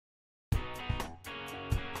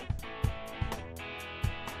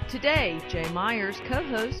Today, Jay Myers,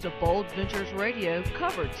 co-host of Bold Ventures Radio,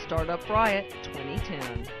 covered Startup Riot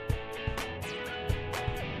 2010.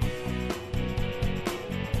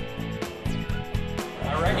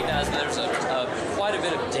 I recognize that there's quite a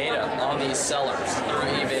bit of data on these sellers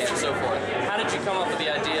through eBay and so forth. How did you come up with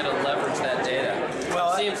the idea to leverage that data?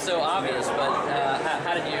 Well, it seems so obvious, but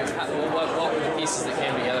what were the pieces that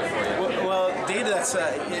came together for you? Well, data,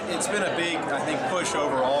 it's been a big, I think, push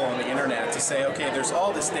overall on the internet to say, okay, there's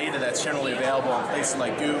all this data that's generally available on places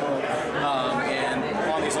like Google and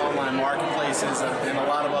on these online marketplaces and a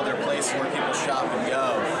lot of other places where people shop and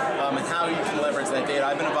go, and how you can leverage that data.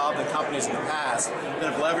 I've been involved in companies in the past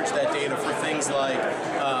that have leveraged that data for things like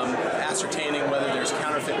ascertaining whether there's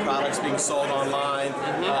counterfeit products being sold online,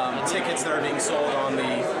 tickets that are being sold on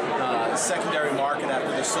the secondary market after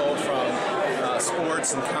they're sold from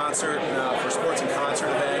sports and concert, for sports and concert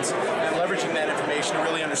events, and leveraging that information to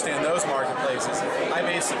really understand those marketplaces. I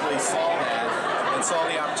basically saw that and saw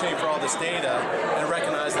the opportunity for all this data and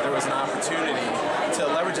recognized that there was an opportunity to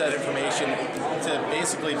leverage that information to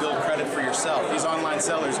basically build credit for yourself. These online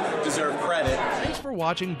sellers deserve credit. Thanks for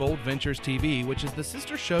watching Bold Ventures TV, which is the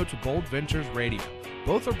sister show to Bold Ventures Radio.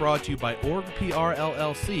 Both are brought to you by OrgPR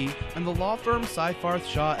LLC and the law firm Seyfarth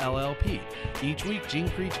Shaw LLP. Each week, Gene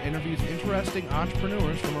Creech interviews interesting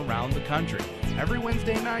entrepreneurs from around the country. Every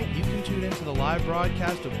Wednesday night, you can tune into the live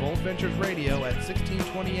broadcast of Bold Ventures Radio at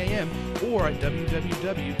 16:20 a.m. or at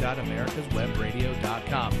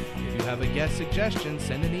www.americaswebradio.com. If you have a guest suggestion,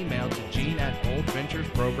 send an email to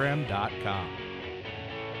gene@boldventuresprogram.com.